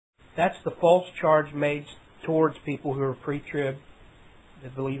That's the false charge made towards people who are pre-trib,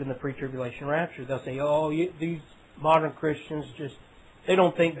 that believe in the pre-tribulation rapture. They'll say, oh, these modern Christians just, they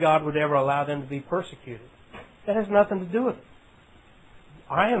don't think God would ever allow them to be persecuted. That has nothing to do with it.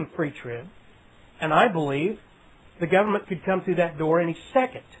 I am pre-trib, and I believe the government could come through that door any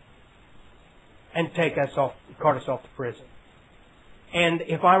second and take us off, cart us off to prison. And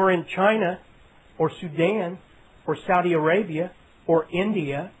if I were in China or Sudan or Saudi Arabia or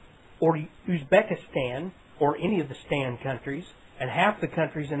India or Uzbekistan or any of the Stan countries and half the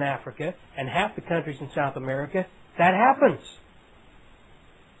countries in Africa and half the countries in South America, that happens.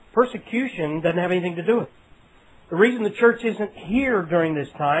 Persecution doesn't have anything to do with it. The reason the church isn't here during this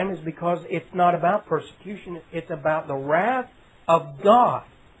time is because it's not about persecution. It's about the wrath of God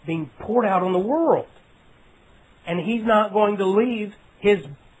being poured out on the world. And He's not going to leave His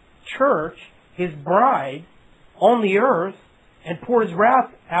church, His bride, on the earth and pour His wrath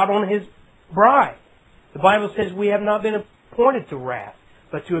out on His bride. The Bible says we have not been appointed to wrath,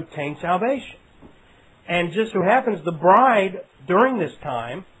 but to obtain salvation. And just so happens the bride during this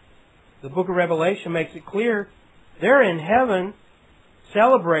time, the book of Revelation makes it clear, they're in heaven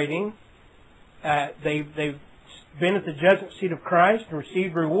celebrating. They've been at the judgment seat of Christ and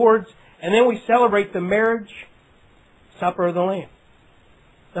received rewards. And then we celebrate the marriage supper of the Lamb.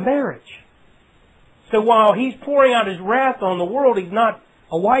 The marriage. So while He's pouring out His wrath on the world, He's not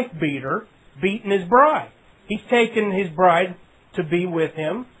a wife beater beating His bride. He's taken His bride to be with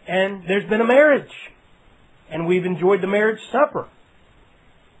Him, and there's been a marriage. And we've enjoyed the marriage supper.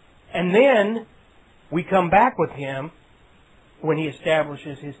 And then we come back with Him when He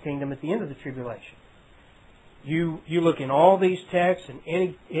establishes His kingdom at the end of the tribulation. You look in all these texts and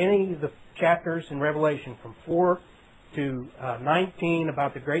any of the chapters in Revelation from 4 to 19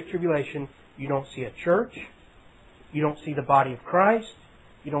 about the Great Tribulation, you don't see a church. You don't see the body of Christ.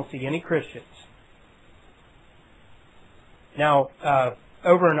 You don't see any Christians. Now,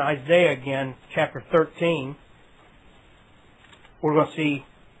 over in Isaiah again, chapter 13, we're going to see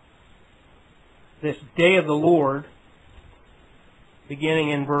this day of the Lord, beginning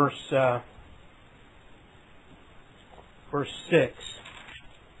in verse 6.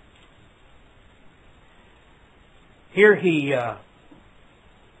 Here he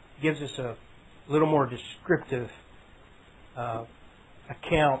gives us a little more descriptive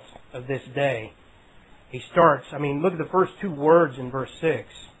account of this day. He starts, look at the first two words in verse 6.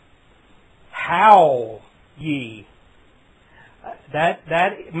 Howl ye.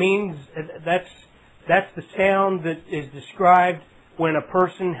 That means, that's the sound that is described when a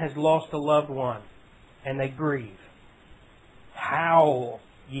person has lost a loved one and they grieve. Howl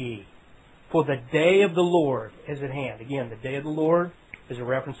ye, for the day of the Lord is at hand. Again, the day of the Lord is a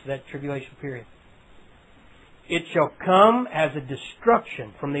reference to that tribulation period. It shall come as a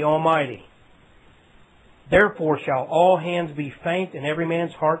destruction from the Almighty. Therefore shall all hands be faint, and every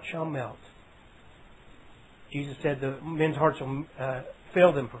man's heart shall melt. Jesus said the men's hearts will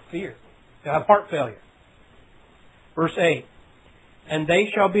fail them for fear. They'll have heart failure. Verse 8. And they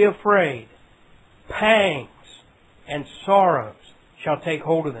shall be afraid. Pangs and sorrows shall take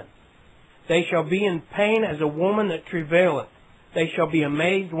hold of them. They shall be in pain as a woman that travaileth. They shall be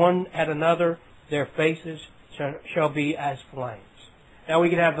amazed one at another. Their faces shall be as flames. Now we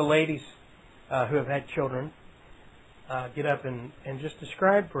could have the ladies who have had children get up and just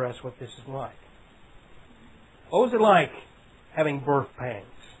describe for us what this is like. What was it like having birth pangs?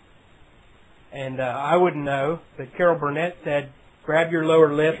 And I wouldn't know, but Carol Burnett said, grab your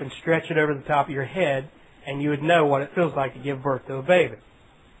lower lip and stretch it over the top of your head, and you would know what it feels like to give birth to a baby.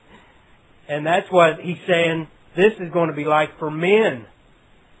 And that's what he's saying this is going to be like for men.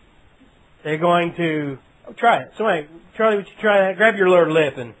 They're going to... Oh, try it. Somebody, Charlie, would you try that? Grab your lower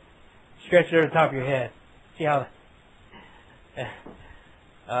lip and stretch it over the top of your head. See how...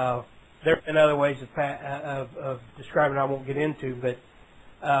 there have been other ways of describing it I won't get into, but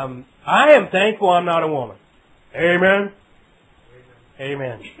I am thankful I'm not a woman. Amen?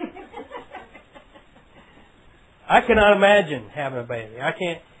 Amen. I cannot imagine having a baby. I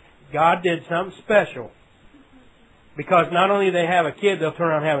can't. God did something special. Because not only do they have a kid, they'll turn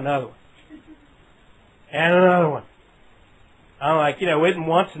around and have another one. And another one. I'm like, isn't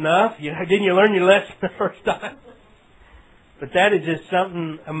once enough? Didn't you learn your lesson the first time? But that is just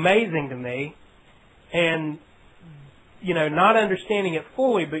something amazing to me. And, not understanding it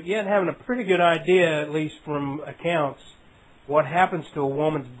fully, but yet having a pretty good idea, at least from accounts, what happens to a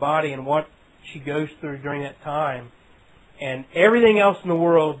woman's body and what she goes through during that time. And everything else in the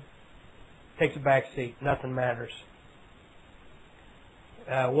world takes a back seat. Nothing matters.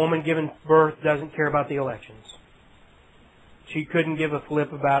 A woman giving birth doesn't care about the elections. she couldn't give a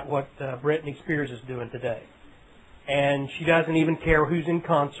flip about what Britney Spears is doing today. And she doesn't even care who's in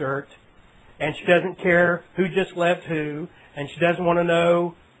concert. And she doesn't care who just left who. And she doesn't want to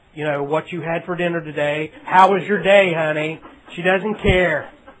know, what you had for dinner today. How was your day, honey? She doesn't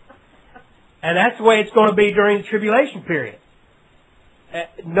care. And that's the way it's going to be during the tribulation period.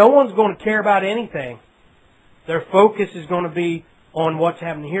 No one's going to care about anything. Their focus is going to be on what's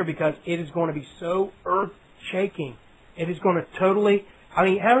happening here because it is going to be so earth-shaking. It is going to totally... how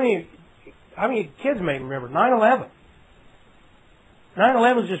many kids may remember 9/11?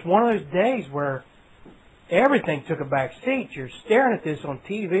 9/11 was just one of those days where everything took a back seat. You're staring at this on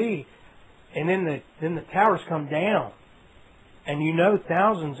TV, and then the towers come down. And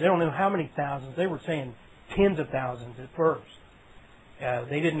thousands, they don't know how many thousands. They were saying tens of thousands at first.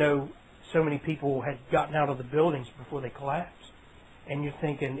 They didn't know so many people had gotten out of the buildings before they collapsed. And you're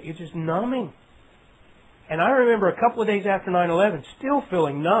thinking, it's just numbing. And I remember a couple of days after 9/11 still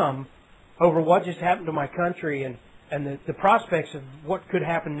feeling numb over what just happened to my country and the prospects of what could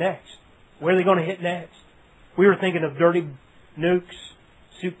happen next. Where are they going to hit next? We were thinking of dirty nukes,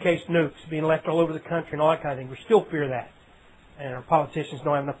 suitcase nukes being left all over the country and all that kind of thing. We still fear that. And our politicians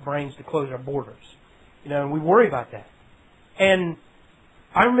don't have enough brains to close our borders. And we worry about that. And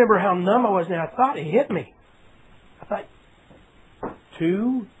I remember how numb I was, and I thought it hit me. I thought,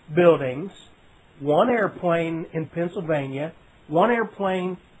 2 buildings, 1 airplane in Pennsylvania, 1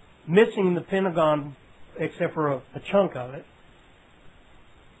 airplane missing the Pentagon except for a chunk of it.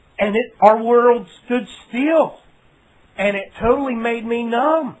 And our world stood still. And it totally made me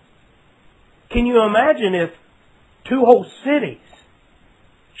numb. Can you imagine if 2 whole cities,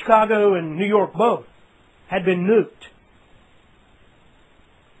 Chicago and New York both, had been nuked?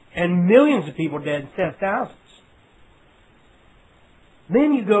 And millions of people dead instead of thousands.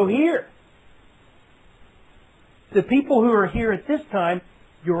 Then you go here. The people who are here at this time,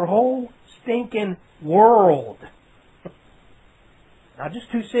 your whole stinking world. Not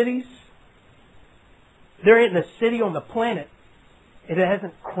just 2 cities. There isn't a city on the planet that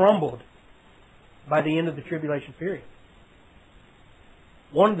hasn't crumbled by the end of the tribulation period.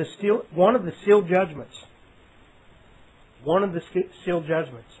 One of the sealed judgments.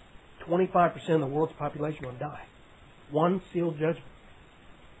 25% of the world's population will die. One sealed judgment.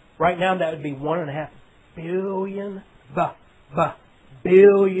 Right now, that would be 1.5 billion,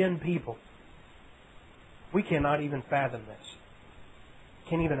 billion people. We cannot even fathom this.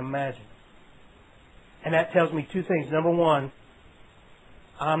 Can't even imagine. And that tells me 2 things. Number 1,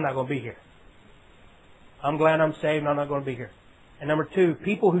 I'm not going to be here. I'm glad I'm saved and I'm not going to be here. And number 2,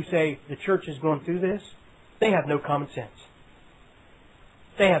 people who say the church is going through this, they have no common sense.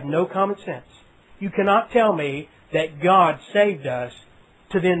 They have no common sense. You cannot tell me that God saved us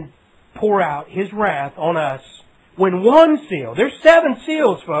to then pour out His wrath on us when 1 seal, there's 7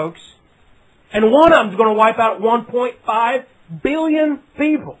 seals, folks, and one of them is going to wipe out 1.5 billion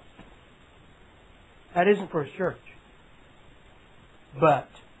people. That isn't for His church. But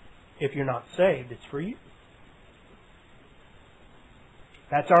if you're not saved, it's for you.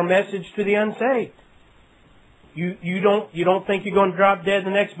 That's our message to the unsaved. You don't think you're going to drop dead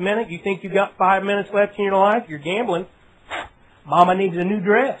the next minute? You think you've got 5 minutes left in your life? You're gambling. Mama needs a new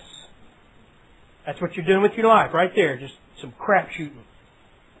dress. That's what you're doing with your life right there. Just some crap shooting.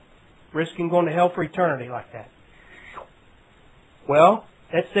 Risking going to hell for eternity like that. Well,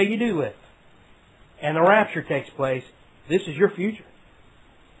 let's say you do live. And the rapture takes place. This is your future.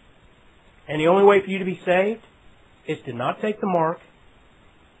 And the only way for you to be saved is to not take the mark.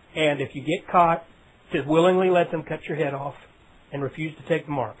 And if you get caught, to willingly let them cut your head off and refuse to take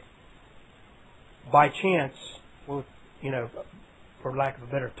the mark. By chance, well, for lack of a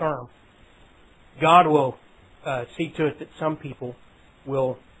better term, God will see to it that some people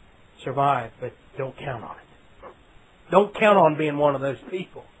will survive, but don't count on it. Don't count on being one of those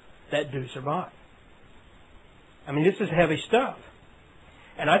people that do survive. I mean, this is heavy stuff.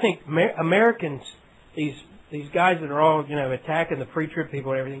 And I think Americans, these guys that are all, attacking the pre-trib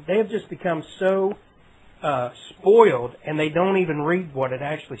people and everything, they have just become so spoiled, and they don't even read what it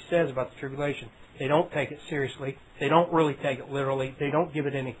actually says about the tribulation. They don't take it seriously. They don't really take it literally. They don't give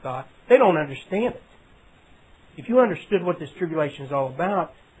it any thought. They don't understand it. If you understood what this tribulation is all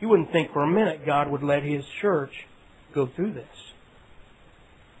about, you wouldn't think for a minute God would let His church go through this.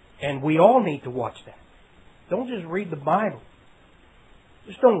 And we all need to watch that. Don't just read the Bible.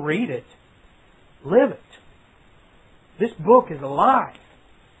 Just don't read it. Live it. This book is alive.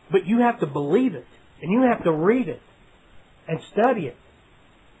 But you have to believe it. And you have to read it. And study it.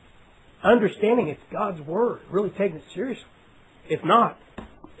 Understanding it's God's Word. Really taking it seriously. If not,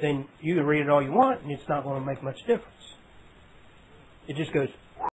 then you can read it all you want and it's not going to make much difference. It just goes